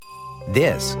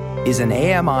This is an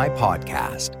AMI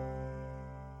podcast.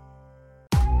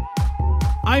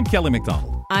 I'm Kelly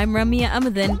McDonald. I'm Ramya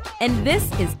Amadin, and this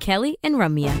is Kelly and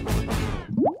Ramya.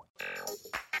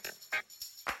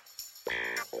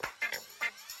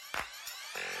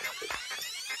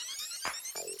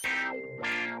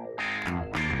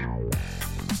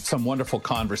 Some wonderful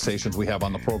conversations we have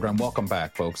on the program. Welcome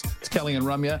back, folks. It's Kelly and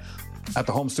Ramya at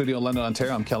the home studio in London,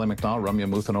 Ontario. I'm Kelly McDonald, Ramya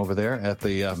Muthan over there at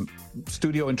the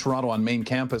studio in Toronto on main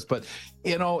campus. But,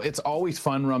 you know, it's always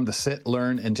fun, Ram, to sit,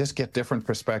 learn, and just get different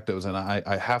perspectives. And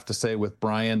I have to say, with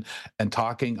Brian and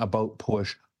talking about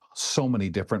Push, so many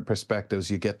different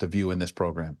perspectives you get to view in this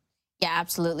program. Yeah,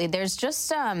 absolutely. There's just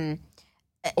and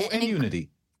unity.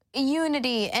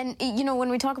 Unity. And, you know, when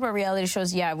we talk about reality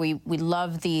shows, yeah, we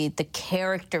love the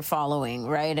character following,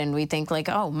 right? And we think like,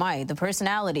 oh my, the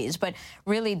personalities. But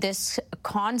really this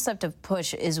concept of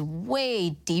Push is way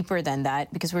deeper than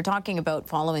that, because we're talking about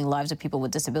following lives of people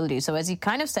with disabilities. So as he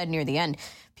kind of said near the end,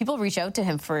 people reach out to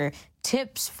him for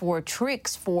tips, for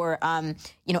tricks, for,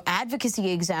 advocacy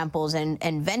examples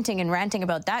and venting and ranting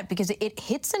about that, because it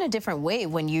hits in a different way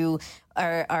when you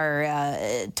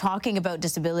are talking about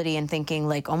disability and thinking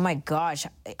like, oh my gosh,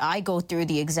 I go through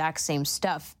the exact same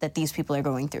stuff that these people are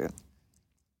going through.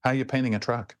 How are you painting a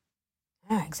truck?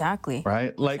 Yeah, exactly.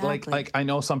 Right? Like I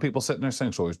know some people sitting there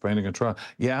saying, so he's painting a truck.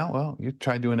 Yeah, well, you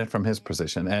try doing it from his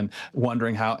position and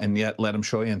wondering how, and yet let him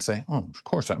show you and say, oh, of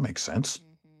course, that makes sense.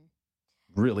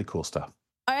 Mm-hmm. Really cool stuff.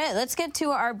 All right, let's get to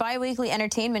our bi-weekly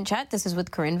entertainment chat. This is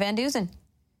with Corinne Van Dusen.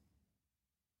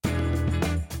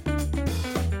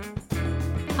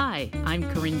 Hi, I'm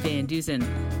Corinne Van Dusen.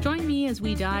 Join me as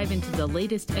we dive into the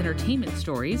latest entertainment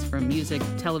stories from music,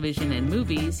 television, and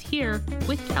movies here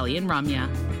with Kelly and Ramya.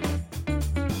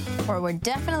 We're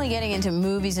definitely getting into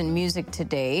movies and music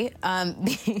today.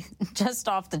 Just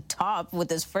off the top with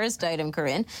this first item,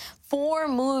 Corinne, 4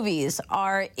 movies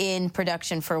are in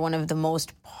production for one of the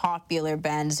most popular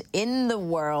bands in the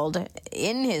world,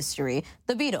 in history,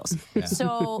 the Beatles. Yeah.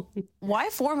 So why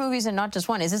 4 movies and not just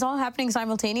one? Is this all happening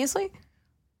simultaneously?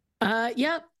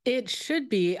 Yeah, it should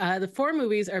be. The 4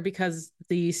 movies are because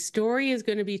the story is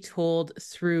going to be told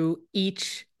through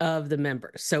each of the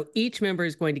members. So each member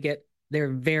is going to get their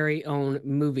very own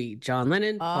movie. John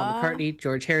Lennon, Paul McCartney,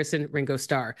 George Harrison, Ringo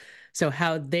Starr. So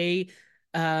how they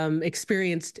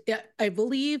experienced, I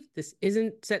believe this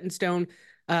isn't set in stone.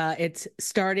 It's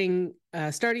starting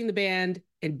the band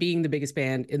and being the biggest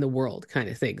band in the world kind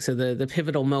of thing. So the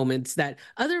pivotal moments that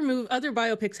other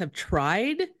biopics have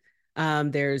tried.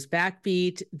 There's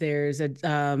Backbeat. There's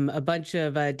a bunch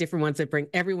of different ones that bring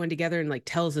everyone together and like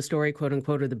tells the story, quote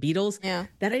unquote, of the Beatles. Yeah.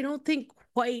 That I don't think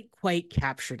quite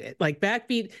captured it. Like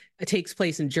Backbeat takes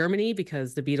place in Germany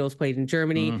because the Beatles played in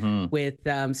Germany with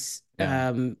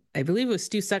I believe it was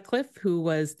Stu Sutcliffe, who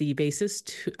was the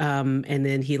bassist, and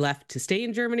then he left to stay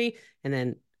in Germany and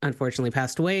then unfortunately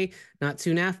passed away not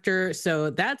soon after. So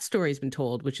that story's been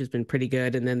told, which has been pretty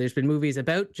good. And then there's been movies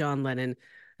about John Lennon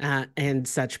and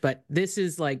such, but this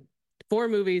is like 4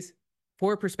 movies,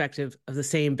 4 perspectives of the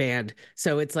same band.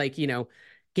 So it's like, you know,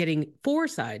 getting 4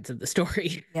 sides of the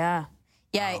story. Yeah.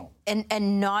 Yeah. Wow.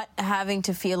 And not having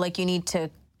to feel like you need to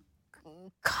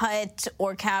cut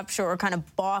or capture or kind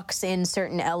of box in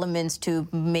certain elements to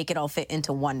make it all fit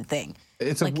into one thing.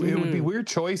 It would be weird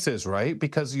choices, right?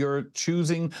 Because you're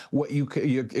choosing what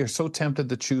you're so tempted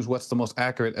to choose what's the most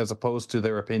accurate as opposed to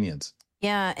their opinions.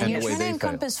 Yeah, and you're trying to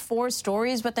encompass 4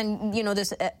 stories, but then, you know,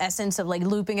 this essence of like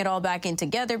looping it all back in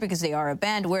together because they are a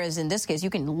band, whereas in this case,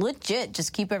 you can legit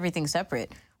just keep everything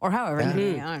separate. Or however, I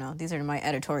don't know. These are my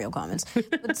editorial comments.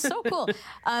 But it's so cool.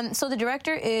 So the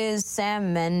director is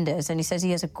Sam Mendes, and he says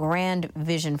he has a grand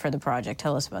vision for the project.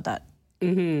 Tell us about that.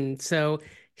 So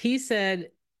he said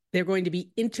they're going to be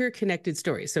interconnected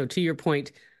stories. So to your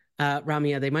point,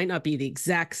 Ramya, they might not be the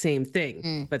exact same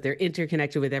thing, but they're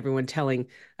interconnected with everyone telling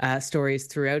stories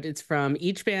throughout. It's from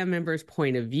each band member's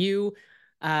point of view.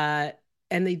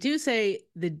 And they do say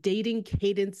the dating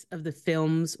cadence of the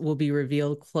films will be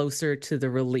revealed closer to the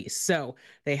release. So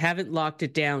they haven't locked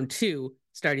it down to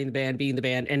starting the band, being the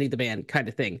band, ending the band kind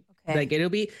of thing. Okay. Like it'll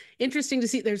be interesting to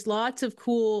see. There's lots of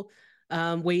cool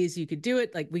ways you could do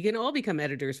it. Like we can all become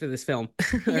editors for this film.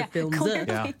 Yeah,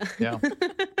 yeah.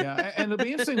 And it'll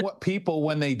be interesting what people,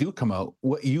 when they do come out,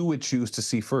 what you would choose to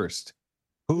see first.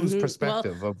 Whose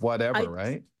perspective of whatever,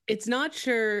 right? It's not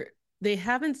sure. They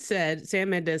haven't said, Sam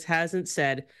Mendes hasn't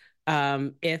said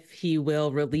if he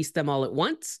will release them all at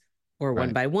once or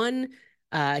one by one.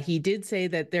 He did say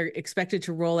that they're expected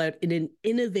to roll out in an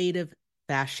innovative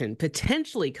fashion,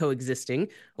 potentially coexisting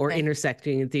or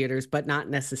intersecting in theaters, but not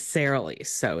necessarily.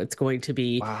 So it's going to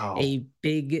be a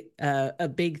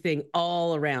big thing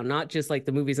all around, not just like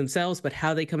the movies themselves, but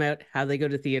how they come out, how they go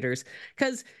to theaters.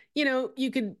 Because,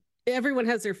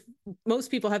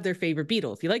 most people have their favorite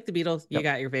Beatle. If you like the Beatles, you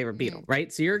got your favorite Beatle,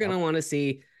 right? So you're going to want to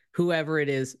see whoever it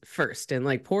is first. And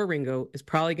like poor Ringo is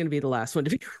probably going to be the last one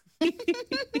to be.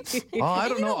 Well, I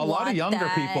don't know. A lot of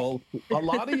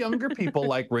younger people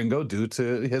like Ringo due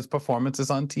to his performances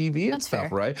on TV and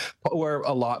stuff, right? Where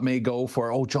a lot may go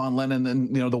for, John Lennon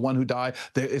and, the one who died,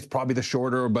 it's probably the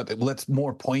shorter, but it's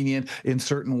more poignant in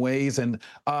certain ways. And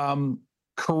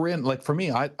Corinne, like for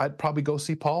me, I'd probably go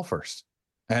see Paul first.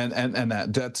 And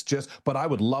that's just, but I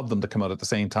would love them to come out at the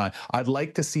same time. I'd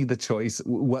like to see the choice,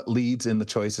 what leads in the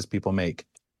choices people make.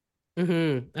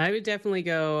 Mm-hmm. I would definitely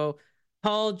go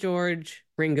Paul, George,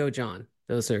 Ringo, John.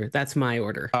 That's my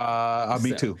order.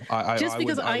 Me too. I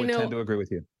would tend to agree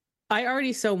with you. I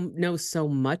already know so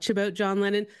much about John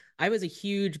Lennon. I was a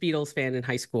huge Beatles fan in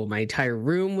high school. My entire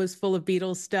room was full of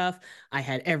Beatles stuff. I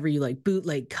had every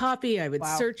bootleg copy. I would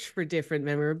search for different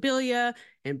memorabilia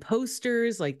and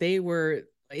posters. Like they were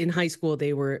in high school,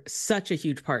 they were such a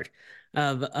huge part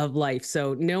of life.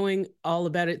 So knowing all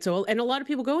about it. And a lot of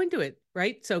people go into it,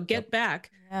 right? So Get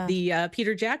Back, the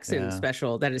Peter Jackson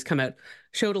special that has come out,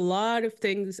 showed a lot of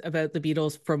things about the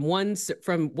Beatles from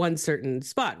one certain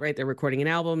spot, right? They're recording an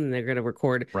album and they're going to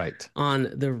record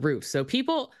on the roof. So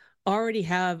people already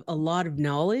have a lot of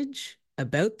knowledge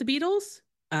about the Beatles.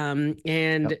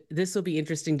 And this will be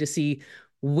interesting to see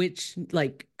which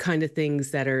kind of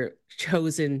things that are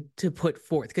chosen to put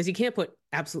forth, because you can't put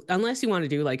unless you want to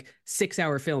do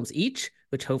 6-hour films each,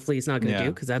 which hopefully he's not going to do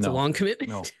because that's a long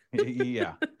commitment. No.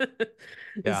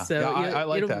 So I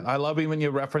like that. I love even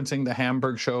you referencing the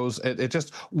Hamburg shows. It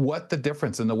just what the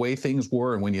difference in the way things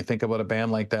were, and when you think about a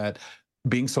band like that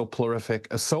being so prolific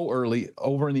so early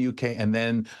over in the UK, and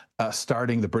then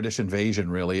starting the British invasion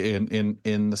really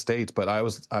in the States. But I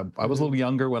was a little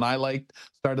younger when I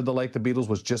started to like the Beatles,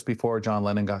 was just before John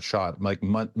Lennon got shot,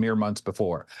 mere months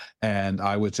before, and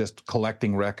I was just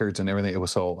collecting records and everything. It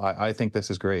was I think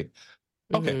this is great.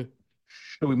 Okay.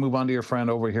 Should we move on to your friend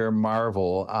over here,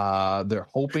 Marvel? They're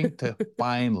hoping to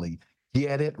finally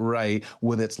get it right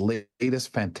with its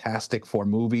latest Fantastic Four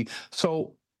movie.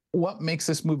 So what makes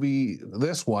this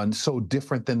one, so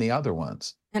different than the other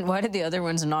ones? And why did the other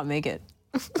ones not make it?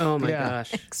 Oh my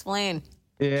gosh. Explain.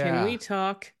 Yeah. Can we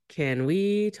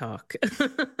talk?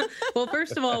 Well,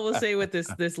 first of all, we'll say what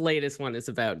this latest one is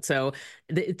about. So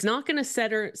it's not going to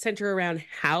center around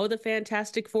how the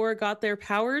Fantastic Four got their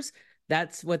powers.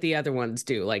 That's what the other ones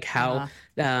do, how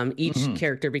each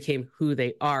character became who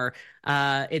they are.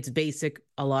 It's basic.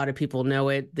 A lot of people know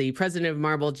it. The president of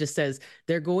Marvel just says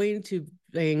they're going to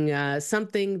bring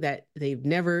something that they've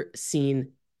never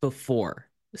seen before.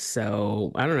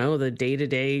 So I don't know, the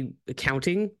day-to-day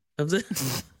accounting of the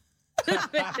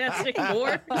Fantastic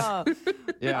Four. Oh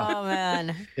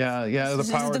man. Yeah. This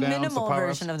is the minimal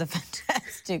version of the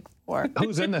Fantastic Four.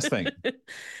 Who's in this thing?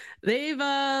 They've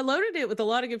loaded it with a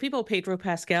lot of good people. Pedro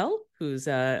Pascal, who's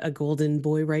a golden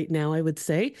boy right now, I would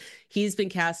say. He's been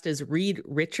cast as Reed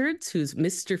Richards, who's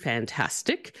Mr.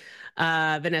 Fantastic.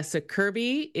 Vanessa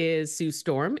Kirby is Sue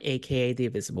Storm, a.k.a. the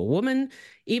Invisible Woman.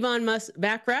 Ivan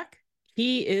Backrack,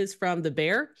 he is from The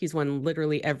Bear. He's won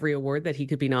literally every award that he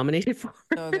could be nominated for.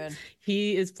 So good.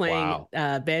 He is playing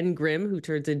Ben Grimm, who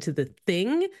turns into the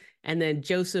Thing. And then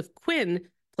Joseph Quinn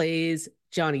plays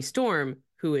Johnny Storm,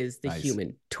 who is the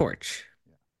Human Torch.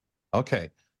 Okay,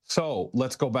 so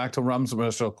let's go back to Rum's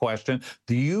initial question.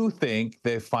 Do you think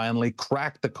they finally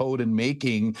cracked the code in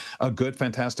making a good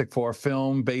Fantastic Four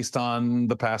film based on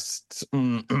the past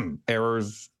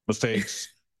errors,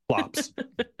 mistakes, flops?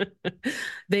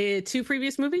 The two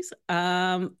previous movies?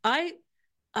 I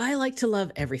like to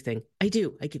love everything. I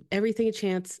do. I give everything a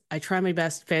chance. I try my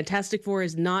best. Fantastic Four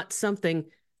is not something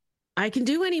I can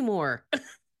do anymore.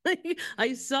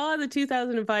 I saw the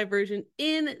 2005 version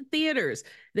in theaters.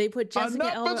 They put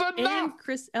Jessica Alba and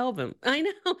Chris Evans. I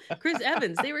know, Chris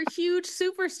Evans. They were huge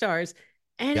superstars.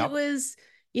 And it was,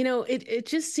 it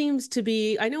just seems to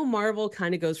be, I know Marvel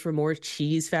kind of goes for more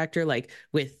cheese factor, like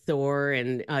with Thor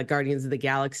and Guardians of the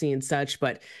Galaxy and such,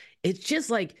 but it's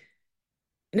just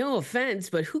no offense,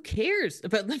 but who cares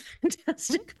about the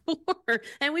Fantastic Four?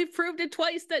 And we've proved it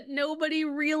twice that nobody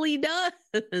really does.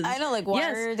 I know,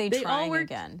 why are they trying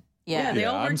again? Yeah, they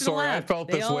all worked I'm sorry. I felt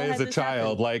this way as a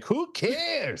child. Who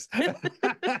cares?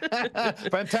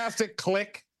 Fantastic,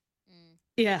 click.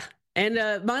 Yeah.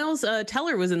 And Miles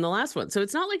Teller was in the last one. So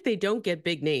it's not like they don't get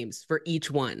big names for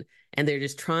each one and they're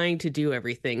just trying to do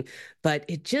everything. But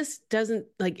it just doesn't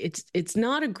it's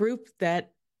not a group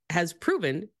that has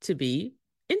proven to be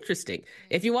interesting.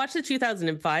 If you watch the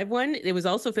 2005 one, it was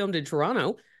also filmed in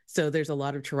Toronto. So there's a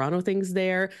lot of Toronto things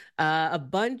there. A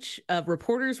bunch of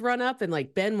reporters run up and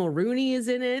like Ben Mulrooney is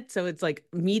in it. So it's like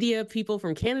media people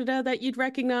from Canada that you'd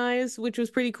recognize, which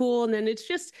was pretty cool. And then it's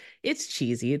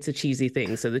cheesy. It's a cheesy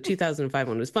thing. So the 2005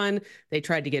 one was fun. They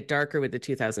tried to get darker with the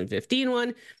 2015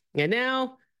 one. And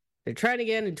now they're trying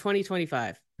again in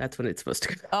 2025. That's when it's supposed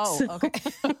to go. Oh,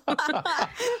 okay.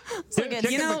 So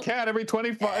kicking the cat every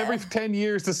 10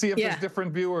 years to see if there's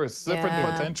different viewers, different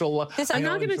potential. I'm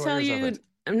not going to tell you.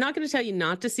 I'm not going to tell you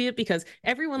not to see it because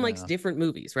everyone likes different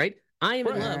movies, right? I am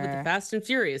in love with the Fast and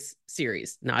Furious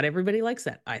series. Not everybody likes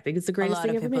that. I think it's the greatest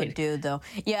thing ever made. A lot of people do, though.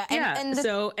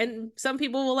 Yeah. And some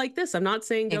people will like this. I'm not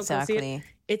saying don't go see it.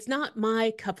 It's not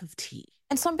my cup of tea.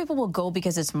 And some people will go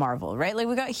because it's Marvel, right? Like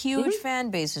we got huge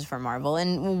fan bases for Marvel,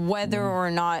 and whether or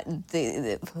not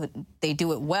they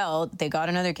do it well, they got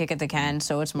another kick at the can.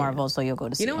 So it's Marvel, so you'll go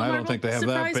to see. I don't think they have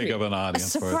that big of an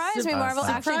audience. Surprise me, Marvel!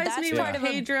 Actually, that's part of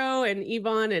Pedro and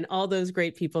Yvonne and all those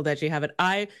great people that you have it.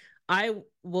 I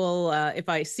will if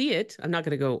I see it, I'm not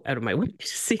going to go out of my way to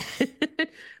see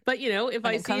it. But if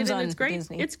I see it and it's great,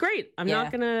 Disney. It's great. I'm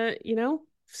not going to,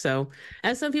 So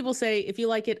as some people say, if you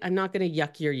like it, I'm not going to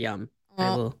yuck your yum.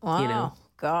 I will,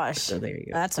 Gosh. So there you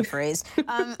go. That's a phrase.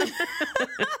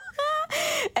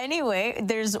 Anyway,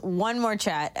 there's one more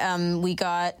chat. We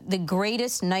got The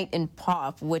Greatest Night in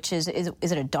Pop, which is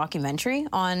it a documentary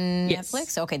on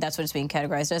Netflix? Okay, that's what it's being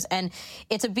categorized as. And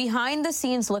it's a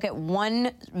behind-the-scenes look at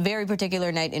one very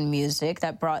particular night in music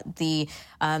that brought the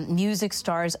music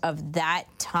stars of that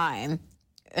time,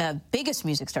 biggest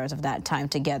music stars of that time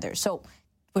together. So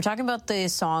we're talking about the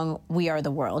song We Are the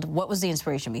World. What was the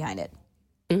inspiration behind it?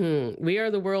 We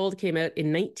Are the World came out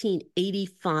in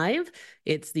 1985.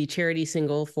 It's the charity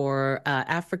single for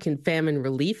African famine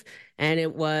relief. And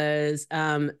it was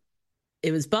Bob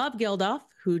Geldof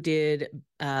who did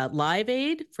Live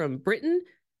Aid from Britain.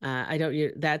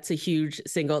 That's a huge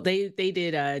single. They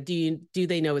did Do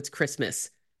They Know It's Christmas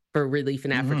for Relief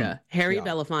in Africa. Harry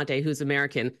Belafonte, who's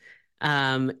American,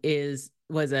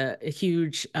 was a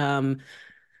huge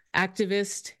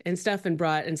activist and stuff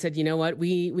and said, you know what,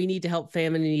 we need to help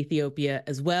famine in Ethiopia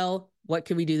as well. What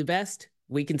can we do the best?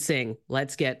 We can sing.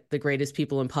 Let's get the greatest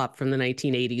people in pop from the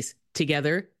 1980s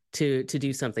together to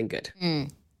do something good.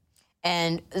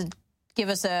 And give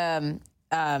us a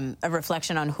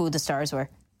reflection on who the stars were.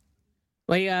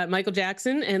 Well, you got Michael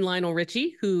Jackson and Lionel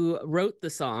Richie, who wrote the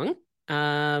song.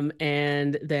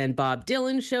 And then Bob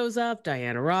Dylan shows up,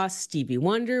 Diana Ross, Stevie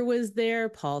Wonder was there,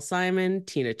 Paul Simon,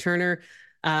 Tina Turner,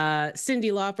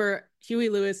 Cyndi Lauper, Huey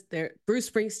Lewis, Bruce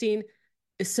Springsteen.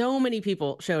 So many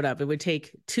people showed up. It would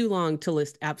take too long to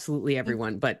list absolutely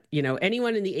everyone. But,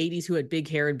 anyone in the 80s who had big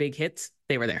hair and big hits,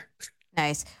 they were there.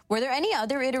 Nice. Were there any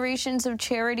other iterations of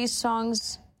charity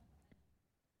songs?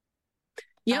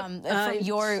 Yep. From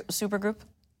your supergroup?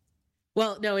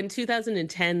 Well, no, in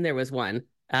 2010, there was one.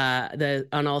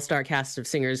 An all-star cast of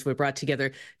singers were brought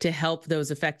together to help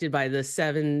those affected by the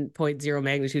 7.0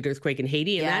 magnitude earthquake in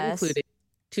Haiti. And that included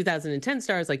 2010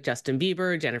 stars like Justin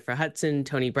Bieber, Jennifer Hudson,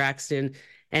 Toni Braxton,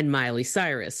 and Miley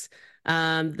Cyrus.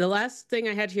 The last thing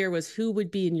I had here was who would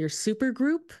be in your super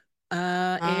group?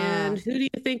 And who do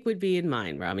you think would be in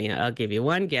mine, Rami? I'll give you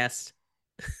one guess.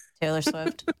 Taylor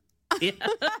Swift. Yeah.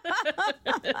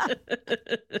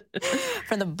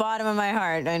 From the bottom of my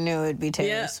heart, I knew it would be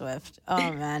Taylor Swift.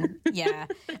 Oh, man. Yeah.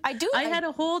 I had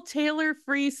a whole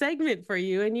Taylor-free segment for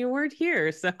you, and you weren't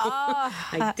here. So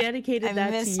I dedicated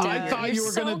that to you. I thought you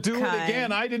were going to do it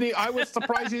again. I was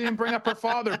surprised you didn't bring up her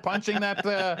father punching that,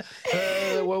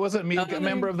 what was it,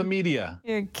 member of the media.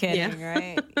 You're kidding,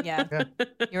 right? Yeah.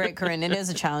 You're right, Corinne. It is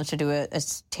a challenge to do a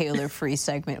Taylor-free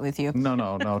segment with you.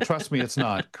 No. Trust me, it's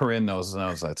not. Corinne knows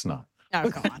that's not. Oh,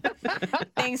 come on.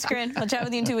 Thanks, Corinne. I'll chat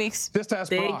with you in 2 weeks. Just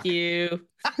ask Brock. Thank you.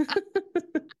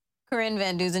 Corinne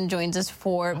Van Dusen joins us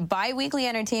for bi-weekly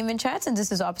entertainment chats, and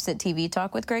this is Opposite TV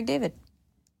Talk with Greg David.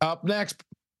 Up next,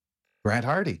 Grant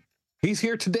Hardy. He's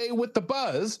here today with the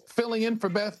buzz, filling in for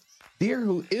Beth Deer,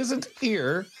 who isn't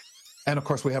here. And, of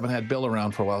course, we haven't had Bill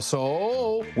around for a while,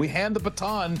 so we hand the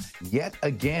baton yet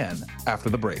again after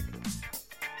the break.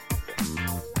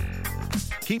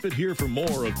 Keep it here for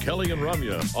more of Kelly and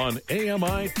Ramya on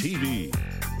AMI TV.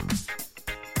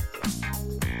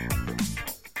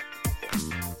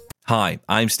 Hi,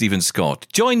 I'm Stephen Scott.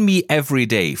 Join me every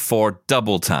day for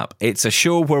Double Tap. It's a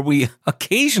show where we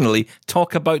occasionally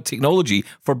talk about technology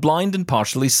for blind and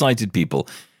partially sighted people.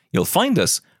 You'll find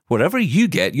us wherever you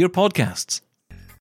get your podcasts.